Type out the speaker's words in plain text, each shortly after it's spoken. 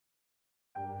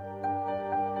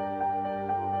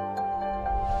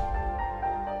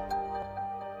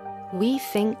We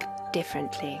think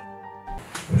differently.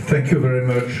 Thank you very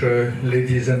much,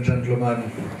 ladies and gentlemen.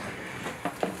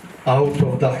 Out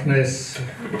of darkness,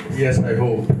 yes, I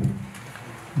hope.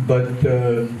 But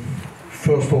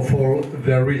first of all,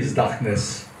 there is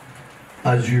darkness,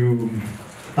 as you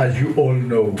all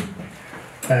know.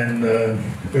 And a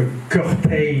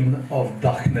curtain of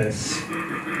darkness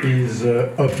is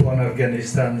upon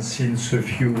Afghanistan since a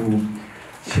few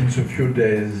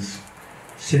days,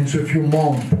 since a few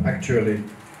months actually,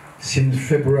 since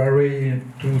February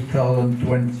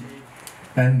 2020,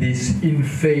 and this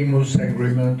infamous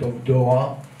agreement of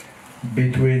Doha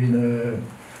between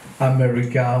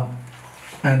America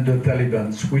and the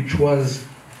Taliban, which was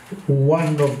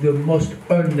one of the most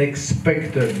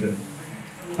unexpected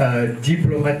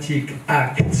diplomatic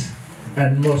acts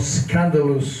and most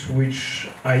scandalous which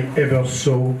I ever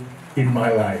saw in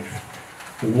my life.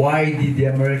 Why did the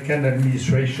American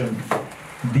administration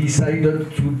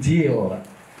decided to deal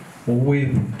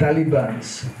with Taliban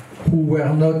who were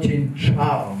not in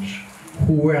charge,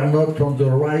 who were not on the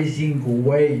rising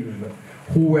wave,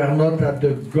 who were not at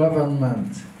the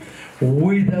government,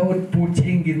 without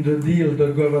putting in the deal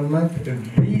the government?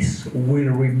 This will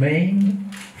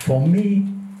remain, for me,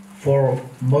 for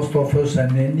most of us,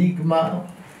 an enigma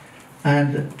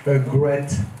and a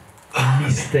great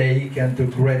mistake and a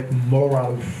great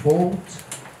moral fault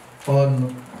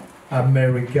on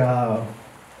America,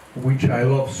 which I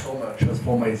love so much as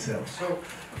for myself. So,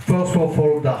 first of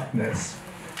all, darkness.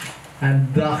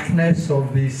 And darkness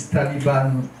of this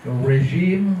Taliban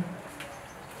regime,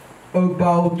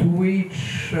 about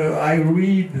which I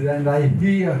read and I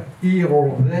hear here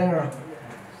or there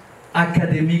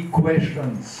academic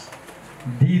questions.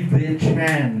 Did they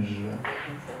change?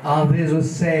 Are they the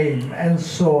same? And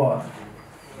so on.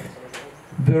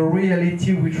 The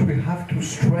reality which we have to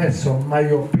stress, in my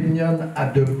opinion,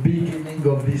 at the beginning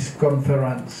of this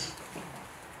conference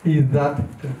is that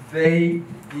they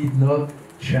did not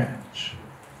change.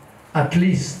 At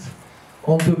least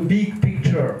on the big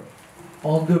picture,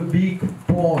 on the big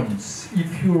points,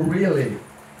 if you really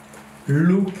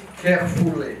look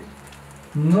carefully,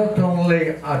 not only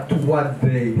at what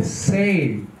they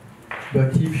say,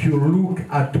 but if you look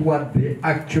at what they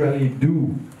actually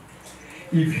do,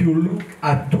 if you look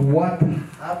at what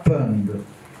happened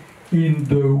in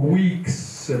the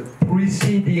weeks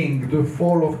preceding the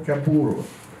fall of Kabul,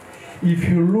 if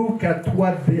you look at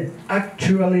what they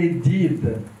actually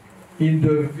did in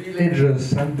the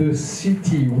villages and the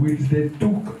city which they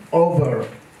took over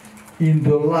in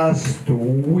the last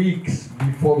weeks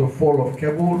before the fall of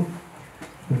Kabul,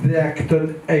 they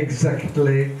acted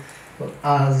exactly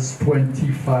as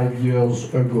 25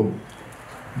 years ago.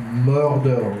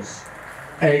 Murders,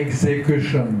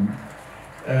 execution,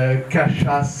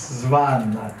 Kashas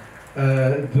Zvan,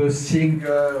 the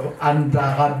singer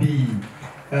Andarabi,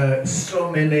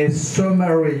 so many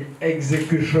summary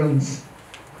executions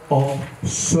of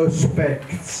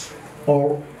suspects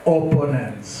or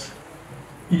opponents.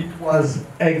 It was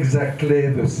exactly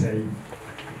the same.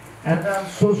 And I'm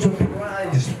so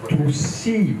surprised to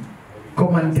see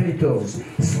commentators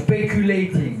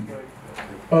speculating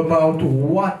about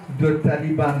what the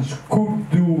Taliban could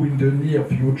do in the near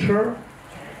future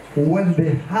when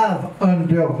they have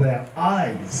under their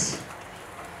eyes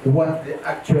what they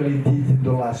actually did in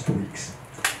the last weeks.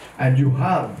 And you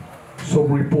have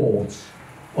some reports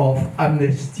of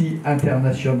Amnesty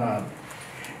International,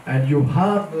 and you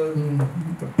have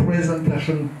a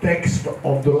presentation text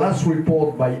of the last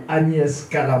report by Agnès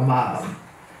Calamar,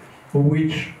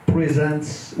 which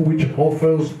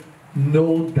offers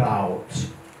no doubt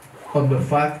on the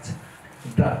fact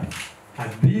that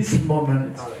at this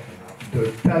moment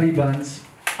the Taliban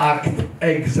act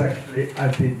exactly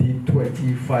as they did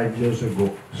 25 years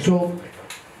ago. So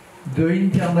the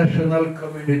international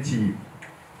community,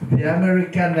 the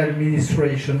American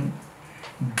administration,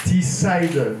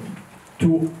 decided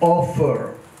to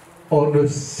offer on a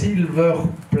silver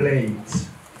plate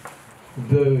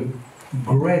the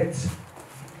great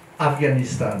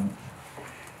Afghanistan,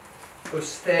 a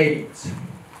state,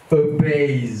 a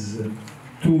base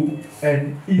to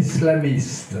an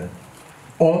Islamist,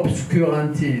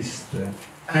 obscurantist,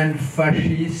 and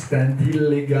fascist and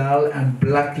illegal and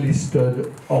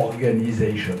blacklisted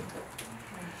organization.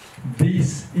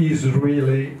 This is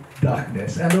really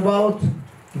darkness. And about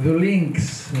the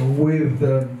links with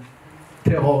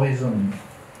terrorism,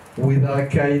 with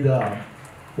Al-Qaeda,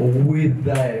 with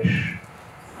Daesh,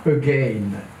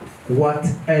 again, what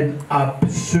an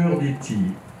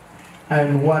absurdity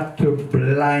and what a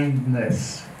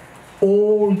blindness.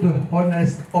 All the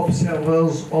honest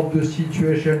observers of the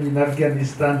situation in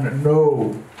Afghanistan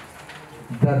know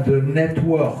that the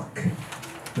network,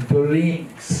 the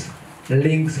links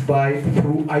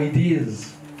through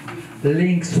ideas,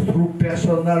 links through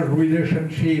personal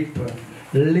relationship,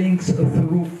 links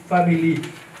through family,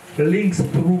 links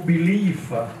through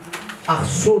belief are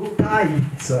so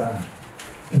tight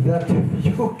that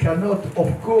you cannot,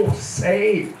 of course,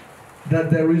 say that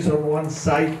there is on one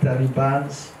side Taliban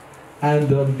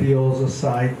and on the other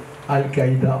side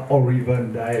Al-Qaeda or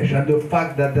even Daesh. And the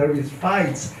fact that there is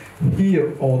fights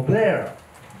here or there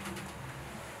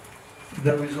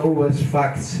is always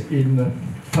facts in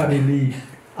family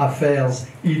affairs.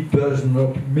 It does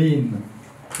not mean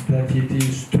that it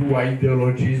is two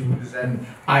ideologies with an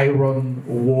iron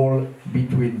wall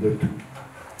between the two.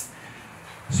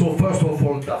 So first of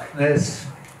all, darkness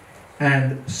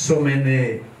and so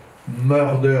many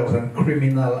murders and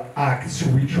criminal acts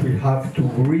which we have to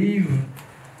grieve,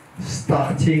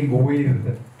 starting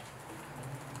with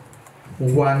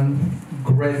one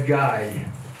great guy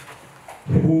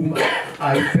whom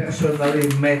I personally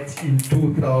met in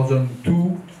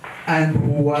 2002 and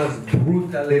who was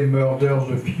brutally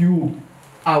murdered a few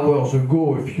hours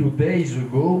ago, a few days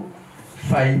ago,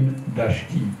 Fahim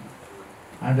Dashti.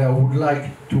 And I would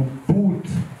like to put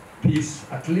this,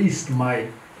 at least my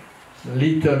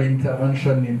little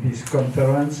intervention in this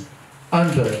conference,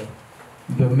 under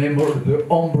the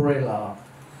umbrella,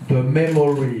 the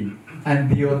memory and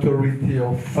the authority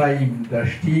of Fahim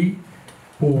Dashti,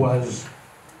 who was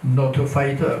not a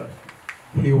fighter.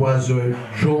 He was a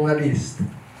journalist.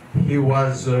 He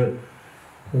was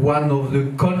one of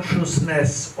the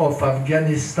consciousness of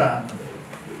Afghanistan.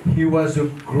 He was a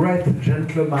great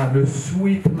gentleman, a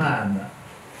sweet man.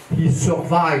 He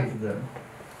survived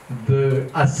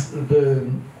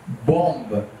the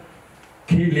bomb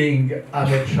killing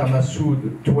Ahmad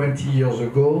Massoud 20 years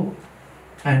ago,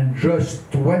 and just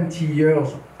 20 years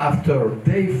after,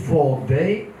 day for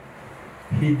day,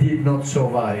 he did not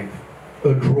survive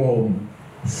a drone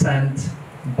sent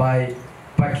by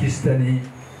Pakistani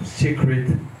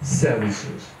secret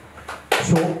services.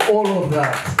 So all of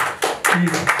that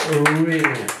is really,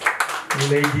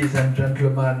 ladies and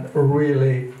gentlemen,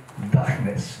 really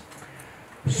darkness.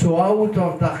 So out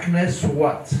of darkness,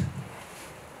 what?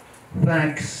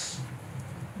 Thanks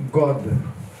God,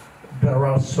 there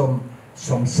are some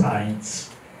signs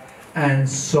and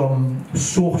some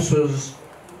sources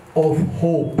of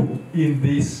hope in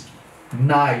this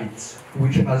night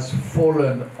which has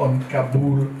fallen on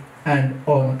Kabul and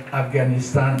on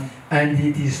Afghanistan, and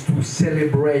it is to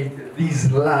celebrate these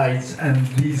lights and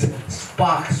these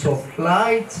sparks of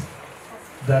light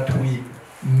that we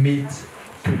meet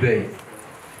today.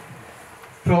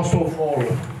 First of all,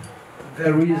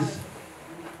 there is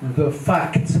the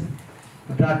fact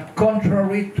that,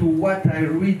 contrary to what I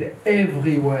read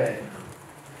everywhere,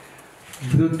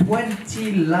 the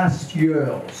 20 last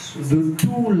years, the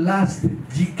 2 last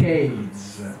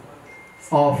decades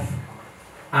of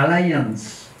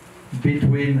alliance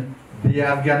between the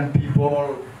Afghan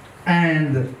people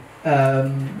and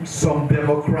some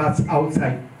Democrats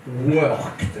outside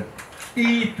worked.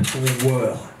 It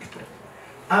worked.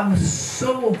 I'm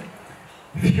so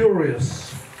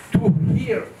furious to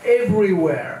hear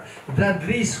everywhere that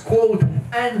this, quote,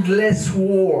 endless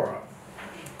war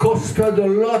costed a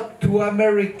lot to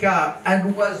America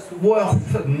and was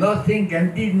worth nothing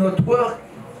and did not work.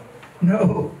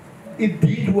 No, it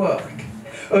did work.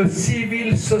 A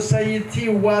civil society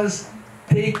was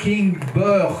taking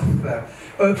birth.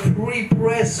 A free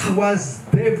press was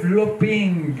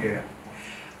developing.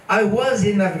 I was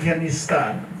in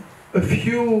Afghanistan a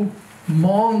few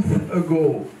months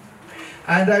ago,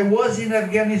 and I was in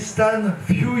Afghanistan a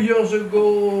few years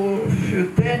ago,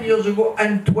 10 years ago,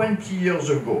 and 20 years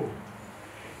ago.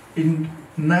 In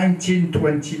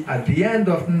 1920, at the end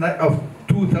of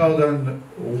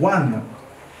 2001,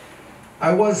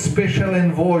 I was special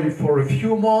envoy for a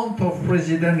few months of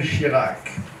President Chirac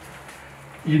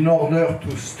in order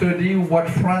to study what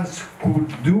France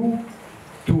could do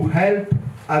to help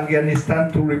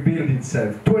Afghanistan to rebuild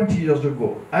itself. 20 years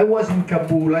ago, I was in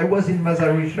Kabul, I was in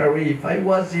Mazar-i Sharif, I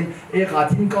was in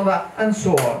Herat, in Kandahar, and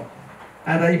so on.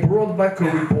 And I brought back a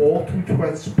report which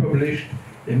was published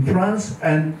in France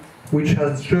and which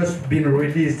has just been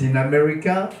released in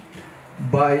America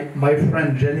by my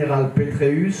friend General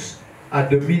Petraeus at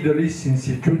the Middle East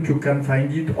Institute. You can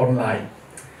find it online.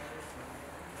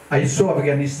 I saw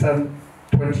Afghanistan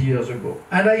 20 years ago,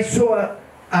 and I saw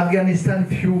Afghanistan a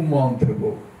few months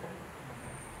ago.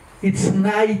 It's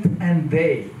night and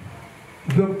day.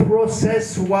 The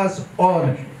process was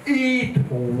on. It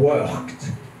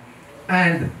worked.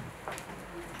 And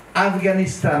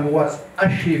Afghanistan was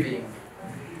achieving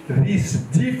this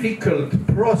difficult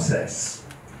process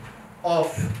of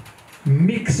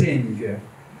mixing,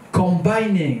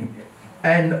 combining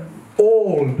an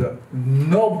old,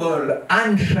 noble,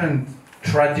 ancient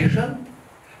tradition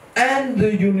and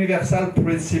the universal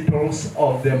principles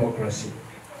of democracy.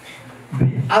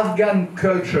 The Afghan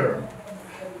culture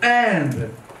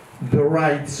and the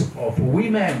rights of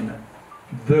women,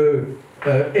 the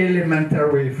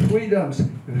elementary freedoms,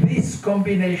 this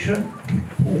combination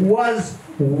was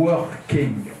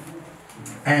working.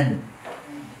 And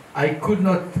I could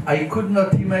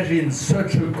not imagine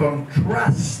such a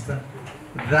contrast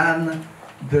than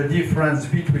the difference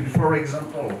between, for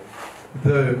example,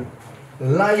 the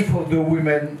life of the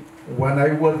women when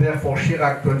I was there for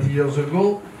Chirac 20 years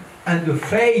ago, and the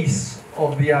face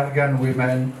of the Afghan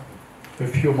women a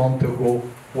few months ago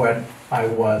when I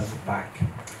was back.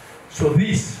 So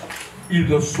this is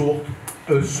a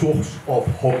source of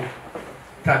hope.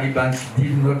 Taliban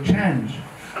did not change,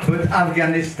 but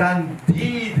Afghanistan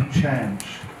did change.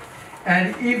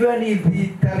 And even if the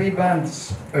Taliban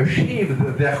achieved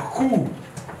their coup,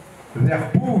 their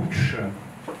putsch,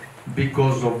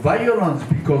 because of violence,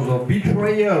 because of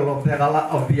betrayal of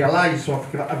the allies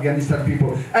of Afghanistan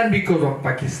people, and because of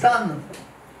Pakistan,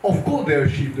 of course they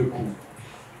achieved the coup.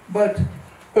 But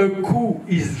a coup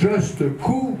is just a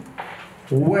coup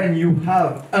when you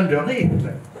have underneath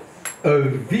a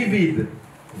vivid,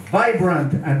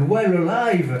 vibrant, and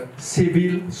well-alive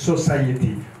civil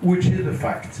society, which is the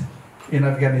fact. In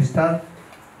Afghanistan,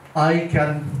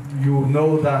 you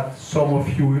know that some of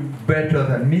you better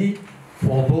than me.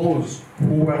 For those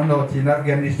who were not in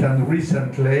Afghanistan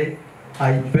recently,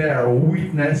 I bear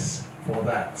witness for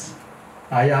that.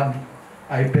 I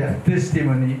bear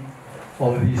testimony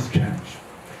of this change.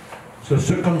 The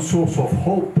second source of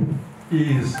hope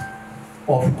is,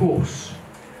 of course,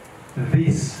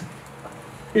 this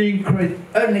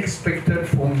unexpected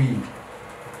for me,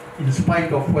 in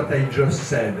spite of what I just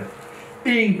said,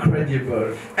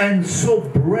 incredible and so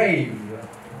brave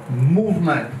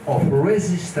movement of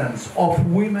resistance of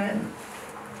women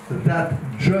that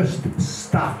just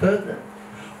started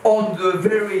on the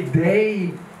very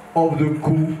day of the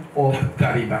coup of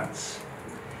Taliban.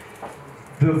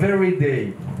 The very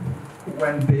day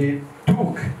when they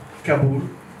took Kabul,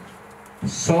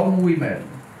 some women,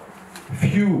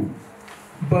 few,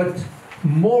 but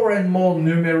more and more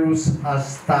numerous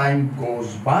as time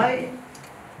goes by,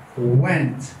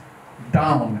 went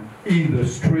down in the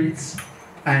streets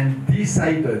and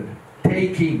decided,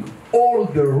 taking all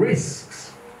the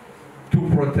risks, to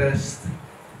protest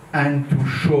and to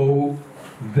show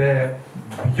their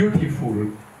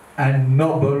beautiful and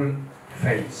noble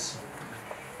face.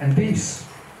 And these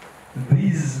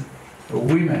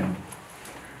women,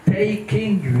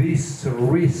 taking this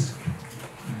risk,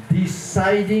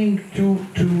 deciding to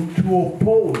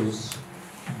oppose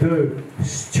the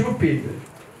stupid,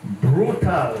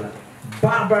 brutal,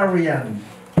 barbarian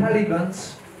Taliban,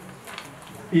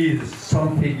 is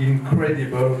something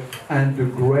incredible and a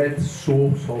great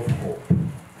source of hope.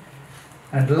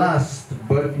 And last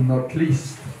but not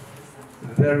least,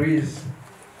 there is,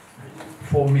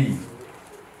 for me,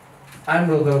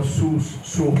 another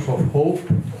source of hope,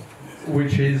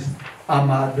 which is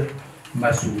Ahmad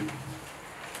Massoud.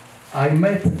 I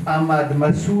met Ahmad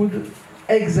Massoud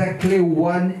exactly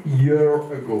 1 year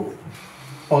ago,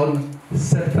 on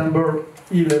September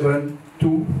 11,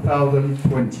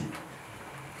 2020.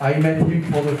 I met him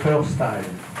for the first time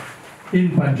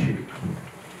in Parmi.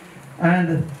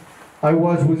 And I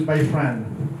was with my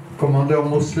friend, Commander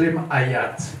Muslim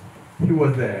Ayat. He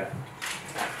was there.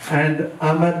 And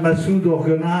Ahmad Massoud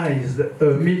organized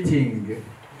a meeting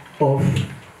of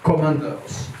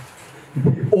commanders.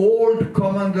 The old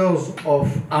commanders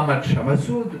of Ahmad Shah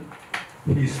Massoud,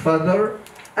 his father,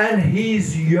 and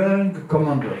his young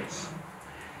commanders.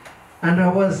 And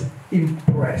I was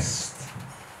impressed,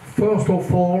 first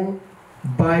of all,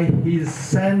 by his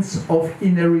sense of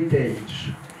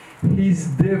inheritage, his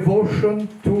devotion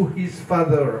to his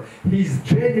father, his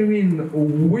genuine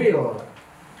will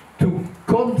to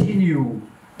continue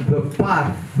the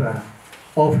path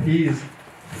of his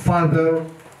father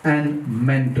and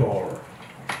mentor.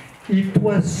 It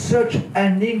was such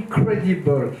an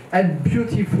incredible and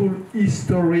beautiful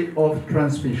history of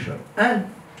transmission. And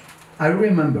I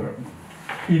remember,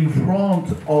 in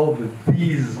front of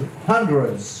these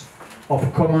hundreds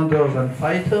of commanders and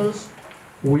fighters,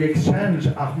 we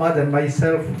exchanged, Ahmad and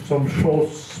myself, some short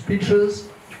speeches,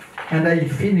 and I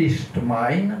finished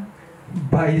mine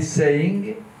by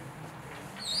saying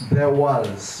there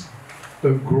was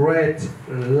a great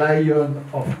lion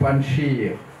of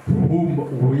Panjshir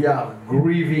whom we are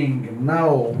grieving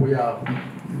now, we are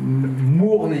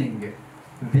mourning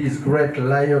this great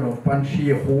lion of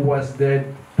Panjshir who was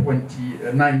dead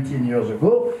 19 years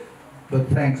ago, but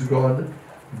thanks God,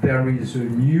 there is a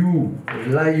new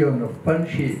lion of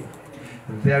Panjshir.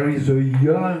 There is a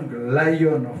young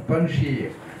lion of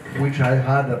Panjshir, which I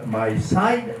had at my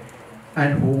side,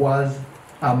 and who was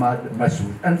Ahmad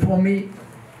Massoud. And for me,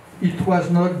 it was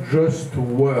not just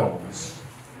words.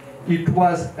 It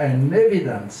was an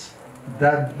evidence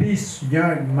that this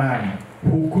young man,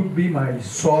 who could be my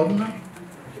son,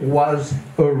 was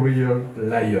a real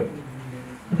lion.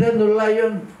 Then a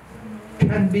lion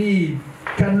can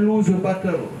lose a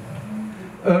battle.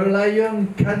 A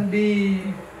lion can be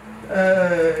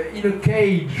in a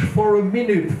cage for a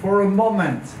minute, for a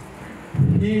moment.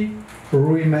 He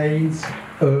remains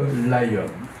a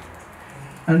lion.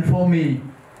 And for me,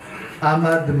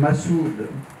 Ahmad Massoud,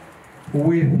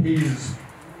 with his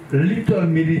little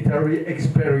military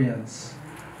experience,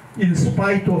 in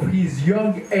spite of his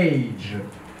young age,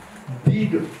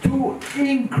 did two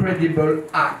incredible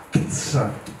acts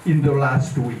in the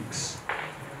last weeks.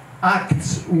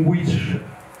 Acts which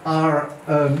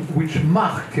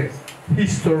mark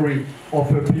history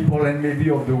of a people and maybe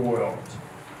of the world.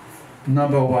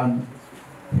 Number one,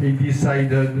 he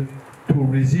decided to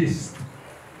resist.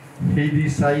 He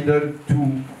decided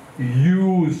to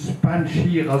use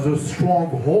Panjshir as a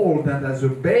stronghold and as a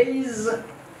base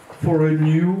for a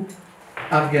new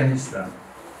Afghanistan.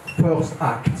 First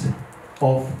act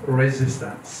of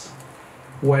resistance.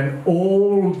 When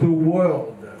all the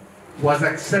world was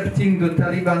accepting the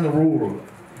Taliban rule,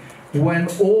 when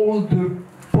all the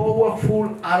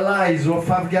powerful allies of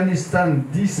Afghanistan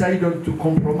decided to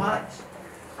compromise,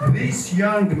 this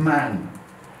young man,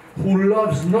 who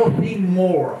loves nothing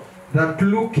more than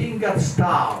looking at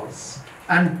stars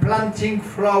and planting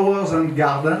flowers and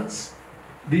gardens,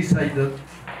 decided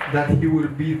that he will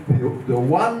be the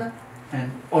one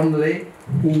and only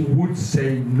who would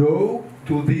say no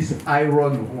to this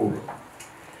iron rule.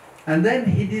 And then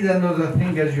he did another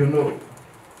thing, as you know,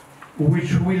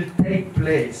 which will take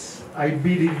place, I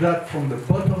believe that from the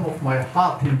bottom of my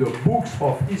heart, in the books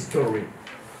of history.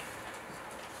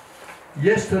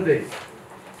 Yesterday,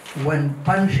 when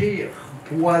Panjshir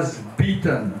was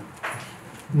beaten,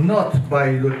 not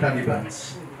by the Taliban,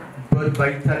 but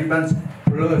by Taliban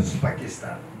plus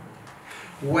Pakistan,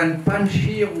 when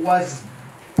Panjshir was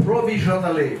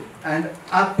provisionally and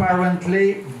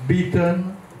apparently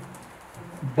beaten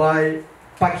by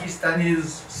Pakistani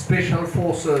special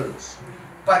forces,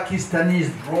 Pakistani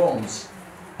drones,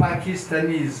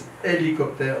 Pakistani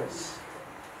helicopters,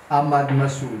 Ahmad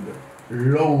Massoud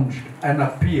launched an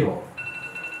appeal,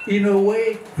 in a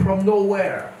way from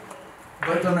nowhere,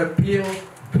 but an appeal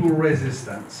to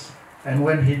resistance. And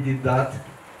when he did that,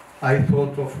 I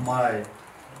thought of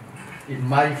in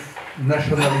my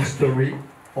national history,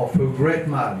 of a great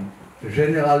man,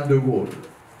 General de Gaulle,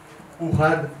 who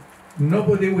had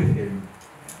nobody with him,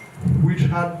 which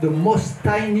had the most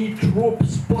tiny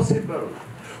troops possible,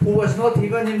 who was not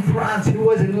even in France, he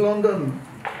was in London,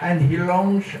 and he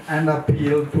launched an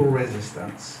appeal to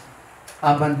resistance.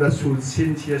 Ahmad Massoud,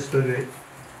 since yesterday,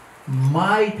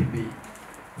 might be,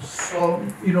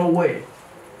 in a way,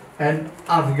 an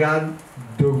Afghan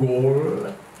de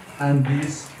Gaulle, and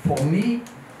this, for me,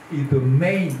 is the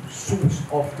main source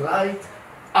of light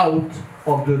out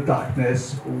of the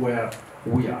darkness where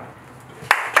we are.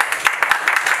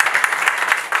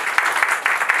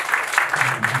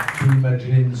 To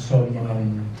imagine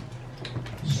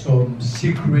some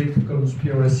secret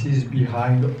conspiracies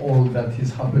behind all that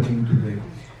is happening today.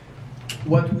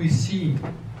 What we see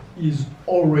is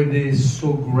already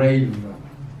so grave,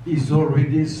 is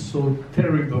already so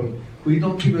terrible. We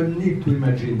don't even need to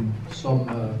imagine some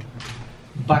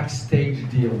backstage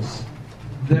deals.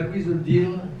 There is a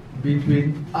deal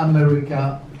between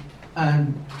America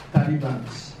and Taliban.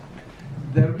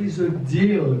 There is a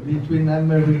deal between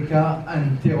America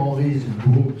and terrorist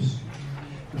groups.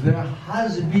 There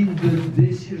has been the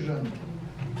decision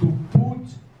to put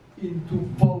into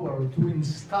power, to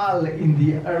install in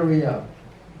the area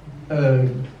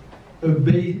an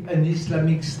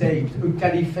Islamic state, a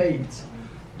caliphate.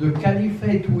 The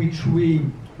caliphate which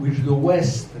the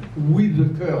West, with the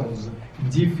Kurds,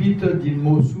 defeated in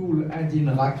Mosul and in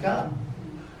Raqqa,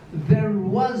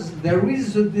 there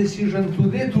is a decision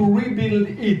today to rebuild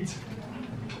it.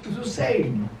 The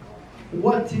same.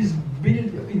 What is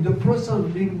built in the process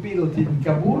of being built in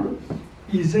Kabul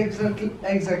is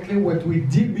exactly what we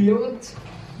rebuilt,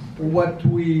 what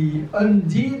we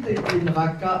undid in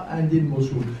Raqqa and in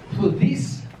Mosul. So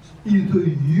this is a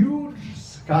huge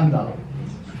scandal.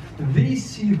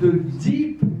 This is the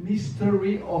deep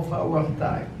mystery of our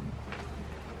time.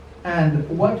 And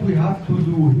what we have to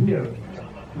do here,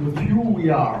 the few we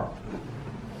are,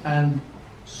 and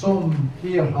some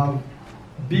here have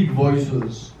big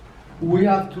voices, we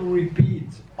have to repeat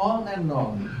on and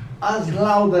on, as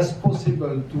loud as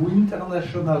possible to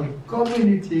international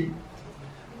community,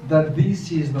 that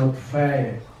this is not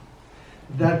fair,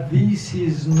 that this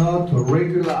is not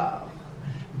regular,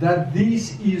 that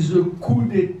this is a coup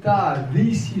d'etat,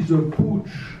 this is a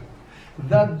putsch,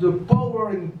 that the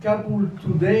power in Kabul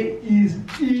today is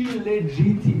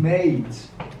illegitimate,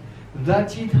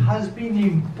 that it has been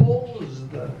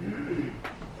imposed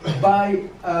by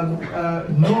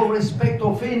no respect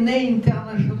of any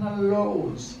international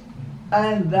laws,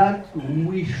 and that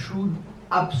we should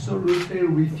absolutely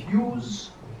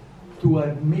refuse to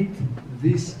admit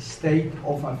this state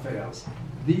of affairs.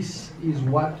 This is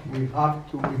what we have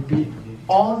to repeat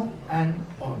on and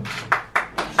on.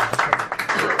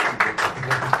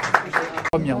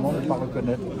 Premièrement, ne pas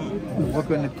reconnaître ou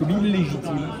reconnaître comme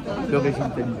illégitime le régime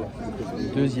taliban.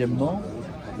 Deuxièmement,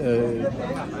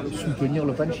 soutenir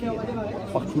le Panchir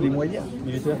par tous les moyens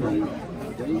militaires,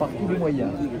 par tous les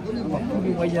moyens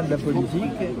de la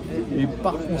politique, et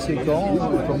par conséquent,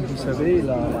 comme vous savez,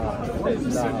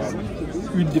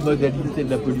 une des modalités de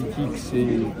la politique,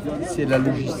 c'est la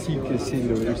logistique et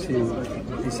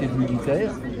c'est le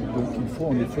militaire. Donc il faut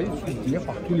en effet soutenir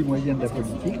par tous les moyens de la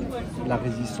politique la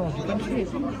résistance du Panchir.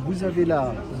 Vous avez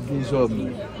là des hommes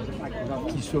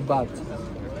qui se battent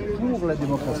pour la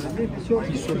démocratie,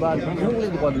 qui se battent pour les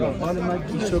droits de l'homme,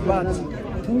 qui se battent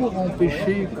pour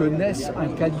empêcher que naisse un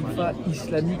califat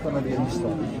islamique en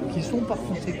Afghanistan, qui sont par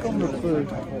conséquent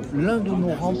l'un de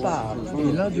nos remparts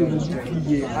et l'un de nos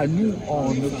boucliers à nous en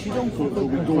Occident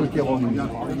contre le terrorisme.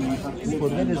 Il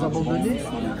faudrait les abandonner,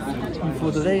 il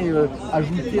faudrait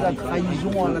ajouter la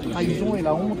trahison à la trahison et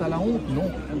la honte à la honte. Non,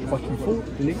 je crois qu'il faut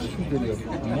les soutenir.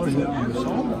 Moi, il me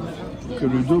semble que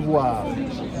le devoir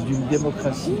d'une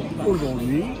démocratie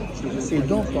aujourd'hui est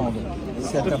d'entendre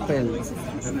cet appel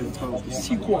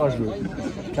si courageux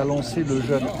qu'a lancé le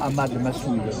jeune Ahmad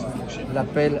Massoud,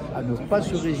 l'appel à ne pas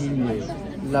se résigner,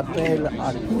 l'appel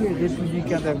à tous les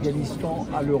républicains d'Afghanistan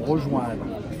à le rejoindre,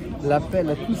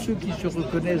 l'appel à tous ceux qui se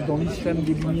reconnaissent dans l'islam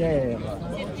des Lumières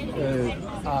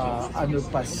à ne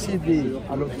pas céder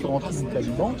à l'obscurantisme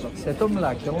taliban. Cet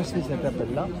homme-là qui a lancé cet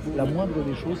appel-là, la moindre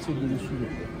des choses, c'est de le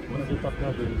soulever. Vous n'avez pas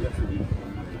peur de guerre civile?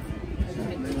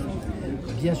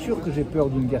 Bien sûr que j'ai peur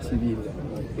d'une guerre civile.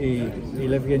 Et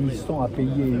l'Afghanistan a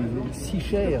payé si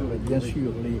cher, bien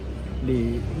sûr,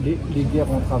 les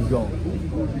guerres entre Afghans.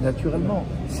 Naturellement,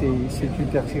 c'est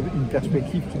une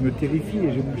perspective qui me terrifie,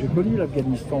 et j'ai connu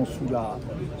l'Afghanistan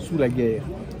sous la guerre.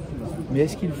 Mais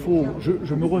est-ce qu'il faut...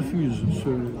 Je me refuse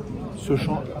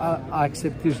à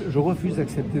accepter, je refuse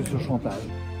d'accepter ce chantage.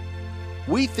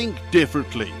 We think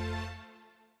differently.